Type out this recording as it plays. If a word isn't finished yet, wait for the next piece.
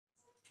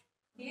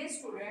Dear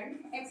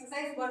student,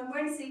 exercise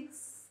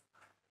 1.6,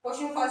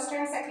 question first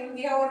and second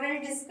we have already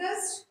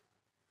discussed.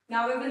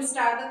 Now we will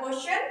start the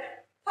question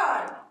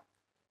third.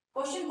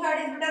 Question third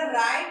is better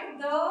write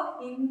the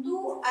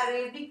Hindu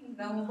Arabic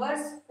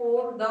numbers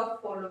for the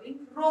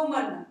following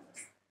Roman numbers.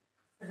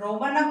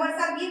 Roman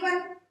numbers are given.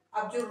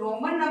 अब जो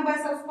Roman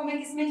numbers है उसको हमें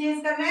किसमें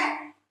change करना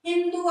है?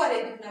 Hindu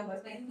Arabic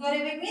numbers में. Hindu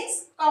Arabic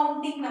means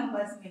counting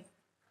numbers में.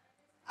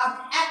 अब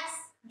x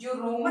जो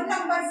रोमन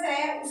नंबर्स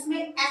है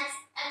उसमें x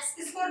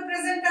किसको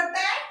रिप्रेजेंट करता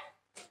है?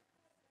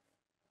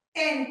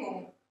 10 को.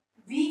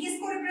 v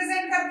किसको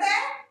रिप्रेजेंट करता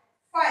है?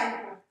 5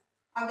 को.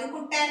 अब देखो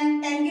 10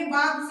 के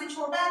बाद उससे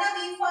छोटा है ना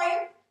v5,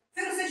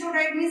 फिर उससे छोटा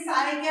इट मींस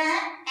सारे क्या है?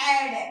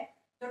 ऐड है.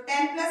 तो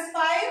 10 +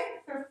 5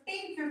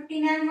 15,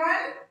 15 एंड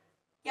 1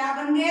 क्या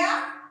बन गया?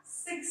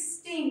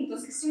 16. तो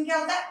 16 क्या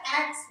होता है?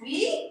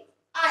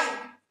 XVI.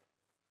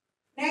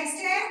 नेक्स्ट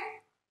है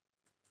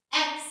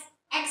x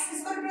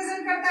किसको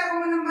रिप्रेजेंट करता है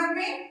रोमन नंबर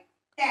में?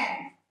 10.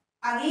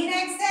 अगेन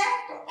x है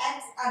तो x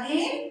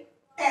अगेन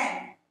 10.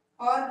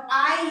 और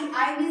I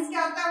मींस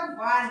क्या होता है?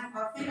 1.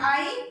 और फिर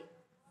I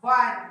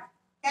 1.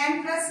 10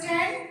 +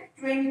 10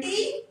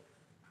 20,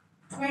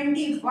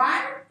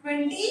 21,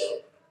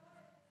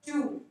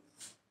 22.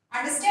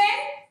 अंडरस्टैंड?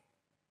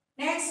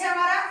 नेक्स्ट है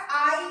हमारा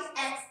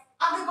IX.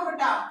 अब देखो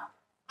बेटा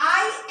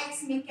IX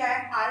में क्या है?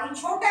 I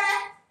छोटा है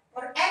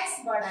और x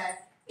बड़ा है.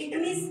 इट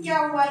मींस क्या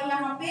हुआ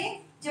यहाँ पे?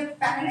 जब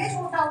पहले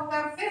छोटा होता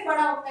है फिर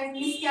बड़ा होता है, इट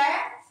मींस क्या है?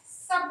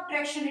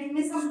 सब्ट्रैक्शन. इट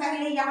मींस हम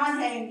पहले यहां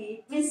जाएंगे.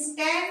 इट मींस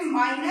 10 -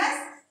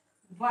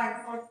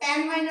 1 और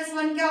 10 -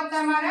 1 क्या होता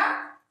है हमारा?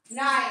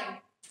 9.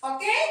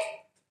 ओके.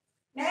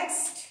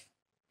 नेक्स्ट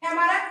है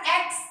हमारा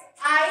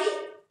XI.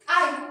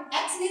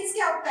 X मींस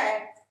क्या होता है?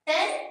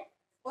 10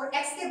 और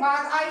x के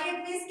बाद I इट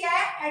मींस क्या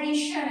है?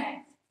 एडिशन है.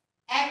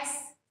 X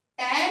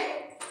 10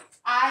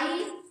 I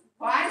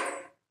 1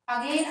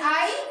 again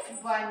I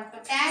 1. तो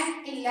 10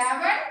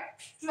 11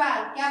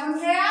 12 क्या बन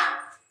गया?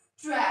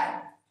 12.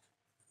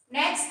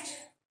 Next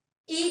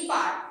E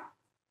part.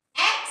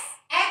 X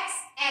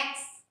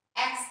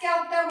क्या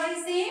होता है? वही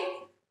सेम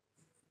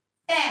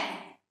 10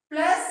 +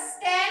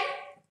 10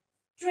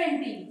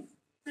 20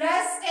 +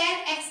 10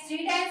 x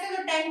 3 टाइम्स है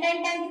तो 10 10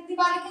 10 कितनी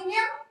बार लिखेंगे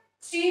हम?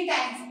 3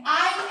 टाइम्स. I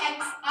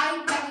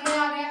पहले आ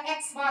गया, x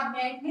बाद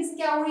में. इट मींस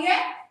क्या हुई है?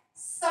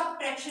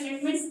 Subtraction.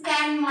 It means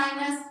 10 -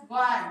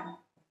 1.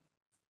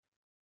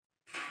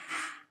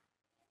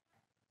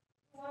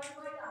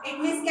 It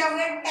means क्या हो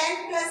गया? 10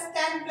 +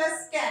 10 +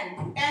 10.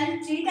 10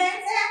 3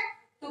 टाइम्स है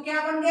तो क्या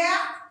बन गया?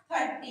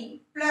 30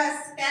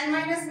 +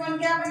 10 - 1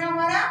 क्या बना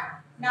हमारा?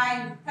 9.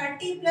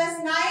 30 +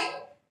 9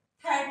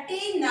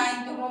 39.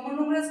 तो रोमन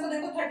न्यूमरल्स को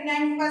देखो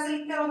 39 के पास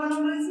लिखते हैं रोमन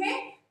न्यूमरल्स में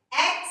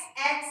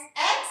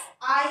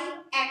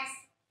XXXIX.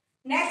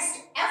 नेक्स्ट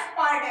F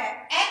पार्ट है.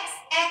 X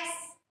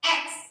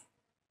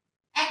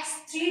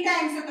 3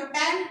 टाइम्स है तो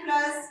 10 +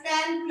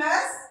 10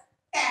 +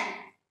 10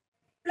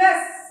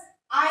 प्लस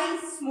I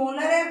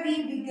स्मॉलर है, V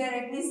बिगर है.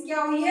 मींस क्या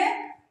हुई है?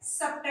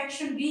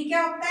 सब्ट्रैक्शन. V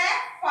क्या होता है?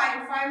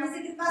 5 में से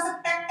कितना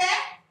सब्ट्रैक्ट है?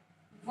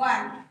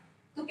 1.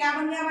 तो क्या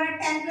बन गया हमारा?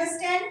 10 +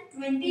 10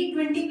 20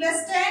 20 +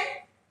 10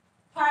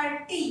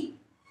 30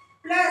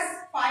 प्लस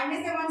 5 में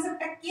से 1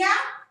 सब्ट्रैक्ट किया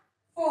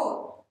 4.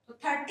 तो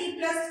 30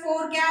 +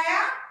 4 क्या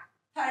आया?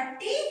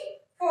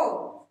 34.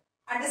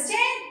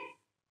 Understand?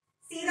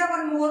 See the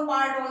one more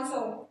part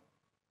also.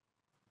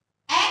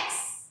 X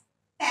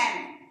 10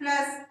 +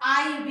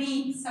 IV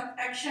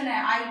subtraction है.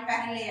 I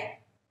पहले है.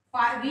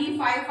 V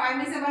 5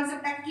 में से 1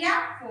 सब्ट्रैक्ट किया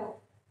 4.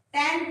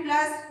 10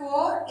 +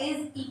 4 =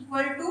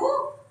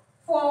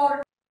 4.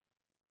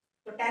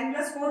 तो 10 +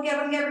 4 क्या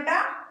बन गया बेटा?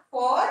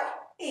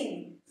 14.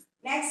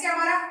 नेक्स्ट है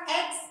हमारा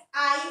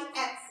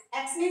XIX.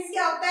 X मींस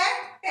क्या होता है?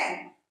 10.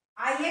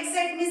 IX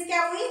इट मींस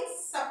क्या हुई?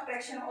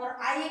 सब्ट्रैक्शन. और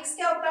IX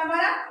क्या होता है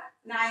हमारा?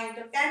 9.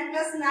 तो 10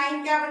 + 9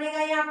 क्या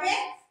बनेगा यहाँ पे?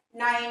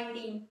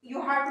 19. You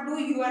have to do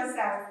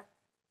yourself.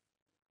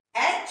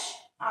 H,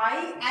 I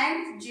and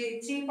J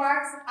 3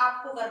 parts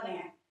आपको करने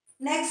हैं.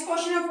 नेक्स्ट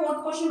क्वेश्चन है फोर्थ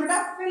क्वेश्चन बेटा.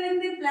 fill in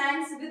the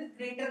blanks with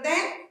greater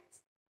than,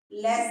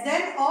 less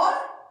than और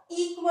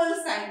equal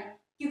sign.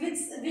 कि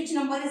which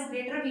number is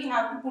greater we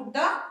have to put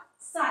the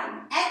sign.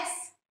 X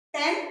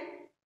 10,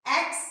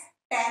 X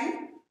 10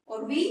 और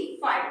V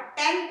 5.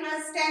 10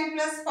 + 10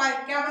 + 5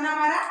 क्या बना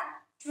हमारा?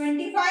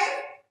 25.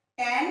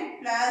 10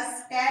 +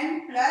 10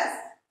 +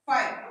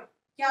 5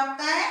 क्या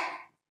होता है?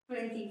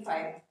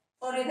 25.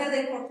 और इधर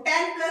देखो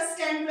 10 + 10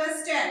 +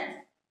 10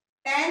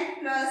 10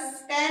 +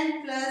 10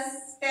 +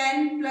 10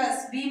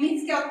 + V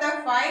मींस क्या होता है?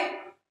 5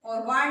 और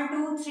 1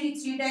 2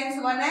 3 टाइम्स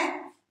 1 है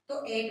तो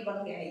 8 बन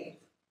गया. ये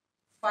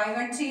 5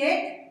 and 3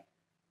 8.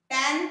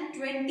 10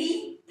 20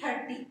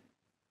 30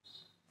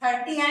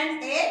 30 and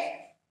 8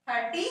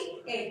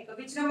 38. So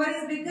which number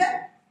is bigger?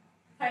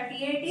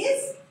 38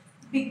 is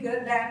bigger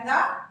than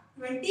the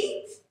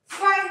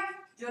 25.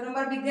 जो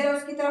नंबर बिगर है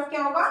उसकी तरफ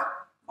क्या होगा?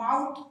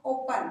 Mouth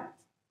open.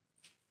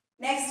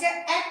 नेक्स्ट है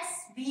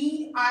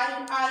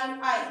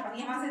XVIII. अब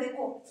यहां से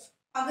देखो,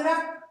 अगर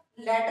आप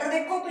लेटर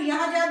देखो तो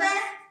यहां ज्यादा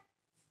है,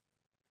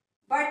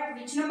 but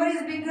which number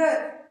is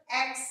bigger?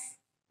 X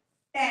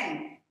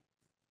 10.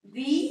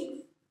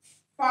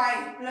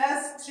 V5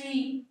 plus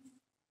 3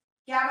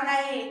 क्या बना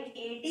ये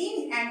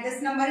 18 and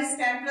this number is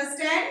 10 plus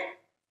 10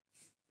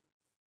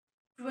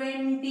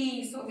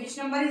 20. So which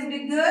number is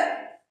bigger?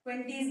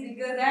 20 is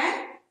bigger than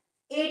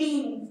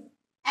 18.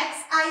 X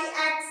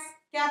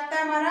क्या आता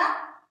है हमारा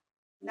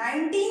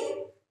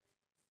 19.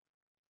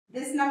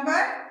 This number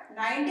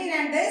 19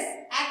 and this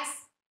X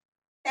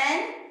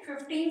 10,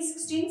 15,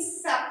 16,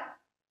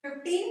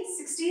 15,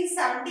 16,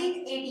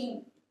 17,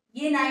 18.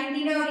 ये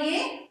 19 है और ये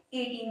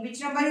 18.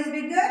 Which number is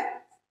bigger?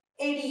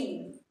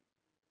 18.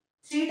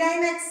 3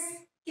 time x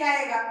क्या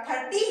आएगा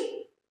 30.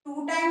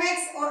 2 टाइम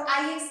x और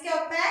ix क्या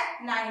होता है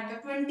 9. तो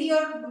 20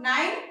 और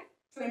 9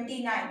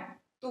 29.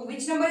 तो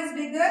which number is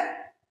bigger?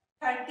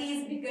 30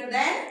 is bigger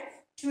than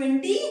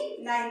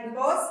 29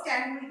 because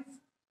 10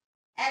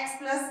 x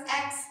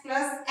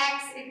plus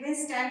x it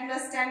means 10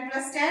 plus 10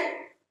 plus 10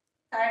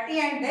 30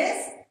 and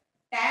this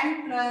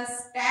 10 plus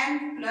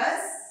 10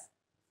 plus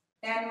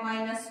 10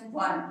 minus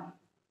 1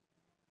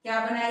 क्या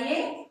बना ये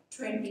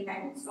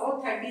 29.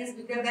 So 30 is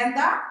bigger than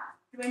the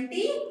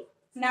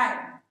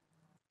 29.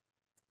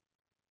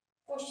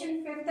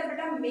 Question 5th है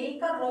बेटा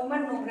make a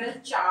Roman numeral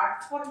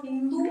chart for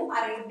Hindu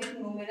Arabic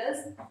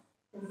numerals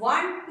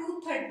 1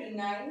 to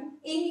 39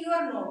 in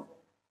your notebook.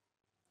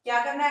 क्या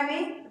करना है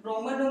हमें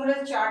Roman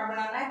numeral chart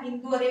बनाना है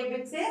हिंदू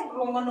अरेबिक से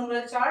Roman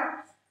numeral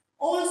chart.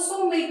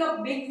 Also make a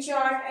big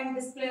chart and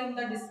display on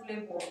the display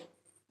board.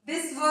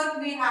 This work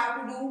we have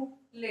to do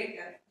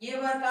later. ये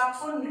work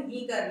आपको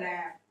नहीं करना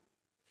है.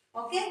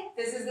 Okay,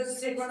 this is the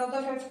statement of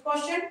the fifth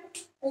question.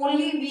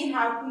 Only we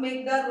have to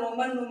make the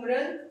Roman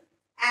numeral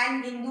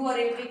and Hindu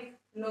Arabic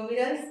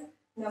numerals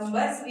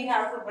numbers. We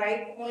have to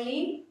write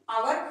only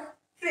our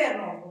fair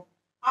notebook.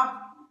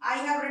 अब I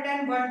have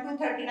written 1 to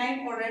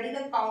 39 already.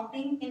 The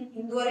counting in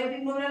Hindu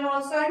Arabic numeral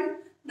also and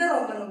the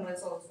Roman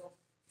numerals also.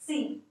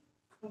 See,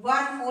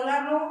 one all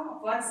are no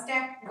one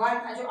step one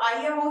जो I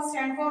है वो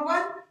stand for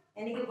one.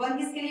 यानी कि one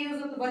किसके लिए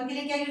use होता है? one के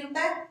लिए क्या यूज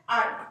होता है?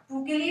 I.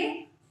 2 के लिए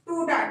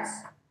 2 times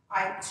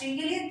I. 3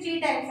 के लिए 3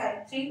 times I.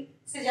 3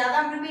 से ज्यादा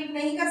हम रिपीट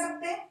नहीं कर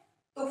सकते.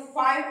 तो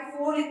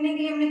 4 लिखने के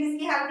लिए हमने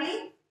किसकी हेल्प ली?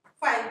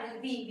 5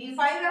 की.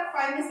 V5 है.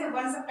 5 में से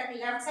 1 सब्ट्रैक्ट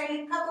लेफ्ट साइड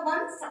लिखा तो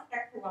 1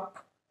 सब्ट्रैक्ट हुआ.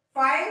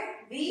 5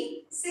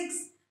 V6.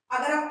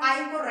 अगर हम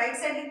I को राइट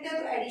साइड लिखते हैं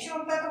तो एडिशन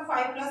होता है. तो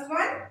 5 plus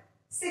 1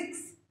 6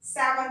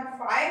 7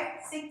 5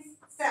 6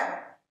 7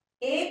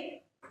 8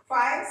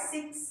 5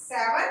 6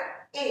 7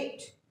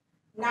 8.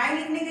 9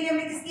 लिखने के लिए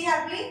हमने किसकी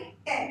हेल्प ली?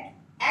 10.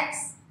 X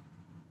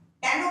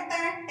 10 होता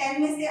है. 10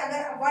 में से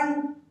अगर 1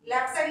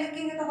 लेफ्ट साइड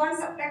लिखेंगे तो 1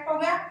 सब्ट्रैक्ट हो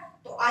गया.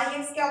 तो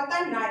ix क्या होता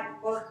है 9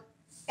 और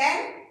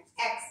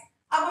 10x.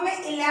 अब हमें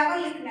 11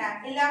 लिखना है.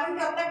 11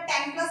 क्या होता है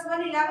 10 plus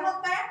 1 11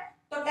 होता है.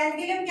 तो 10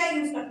 के लिए हम क्या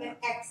यूज करते हैं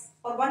x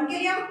और 1 के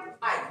लिए हम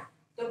I.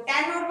 तो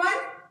 10 और 1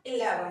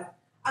 11.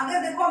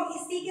 अगर देखो हम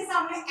इसी के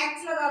सामने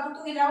x लगा दो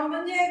तो 11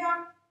 बन जाएगा.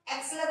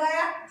 x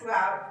लगाया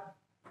 12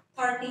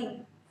 13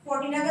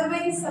 14. अगर मैं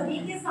इन सभी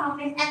के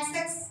सामने x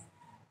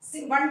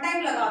वन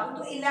टाइम लगा दूं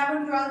तो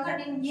 11 12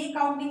 13 ये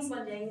काउंटिंग्स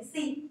बन जाएंगे.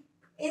 सी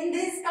in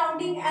this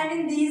counting and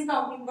in this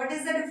counting what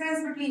is the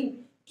difference between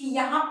कि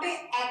यहाँ पे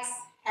x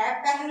है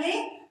पहले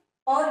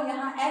और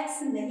यहाँ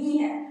x नहीं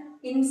है.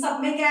 इन सब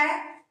में क्या है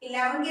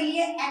 11 के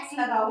लिए x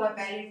लगा हुआ है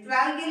पहले.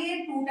 12 के लिए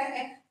 2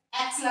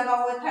 x लगा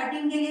हुआ है.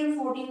 13 के लिए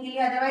 14 के लिए.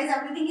 अदरवाइज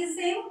एवरीथिंग इज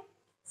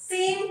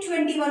सेम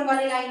 21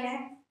 वाली लाइन है.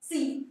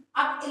 सी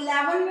अब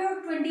 11 में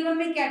और 21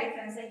 में क्या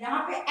डिफरेंस है?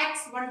 यहाँ पे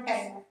x 1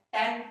 टाइम है.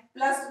 10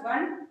 plus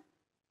 1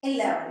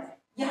 11.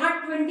 यहाँ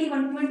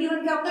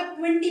 21 क्या होता है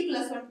 20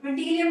 plus 1. 20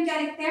 के लिए हम क्या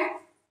लिखते हैं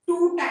 2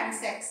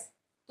 times x.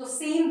 तो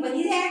सेम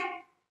वही है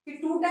कि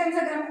 2 times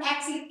अगर हम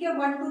x लिख के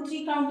 1 2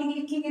 3 काउंटिंग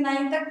लिखेंगे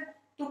 9 तक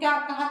तो क्या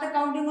कहाँ तक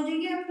काउंटिंग हो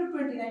जाएगी अप टू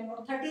 29.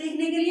 और 30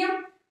 लिखने के लिए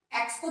हम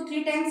x को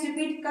 3 times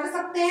रिपीट कर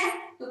सकते हैं.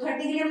 तो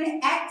 30 के लिए हमने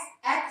x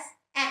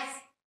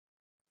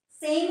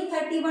सेम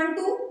 31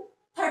 to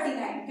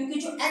 39 क्योंकि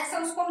जो x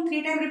है उसको हम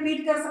 3 टाइम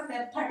रिपीट कर सकते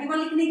हैं.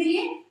 31 लिखने के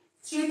लिए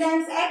 3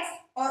 times x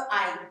और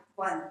I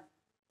 1.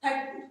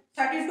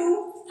 32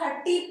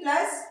 30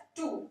 plus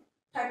 2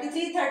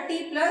 33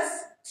 30 plus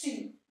 3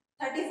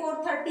 34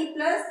 30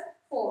 plus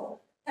 4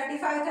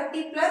 35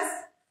 30 plus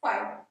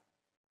 5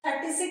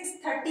 36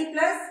 30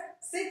 plus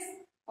 6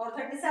 और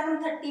 37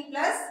 30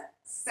 plus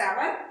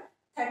 7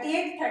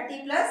 38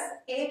 30 plus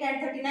 8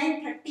 and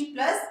 39 30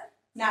 plus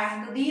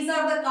 9. So these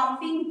are the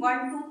counting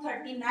 1 to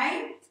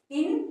 39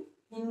 in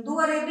Hindu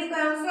Arabic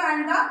also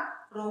and the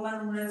Roman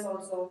numerals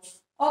also.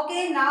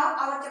 Okay, now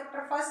our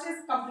chapter first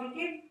is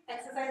completed.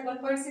 Exercise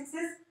 1.6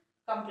 is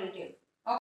completed.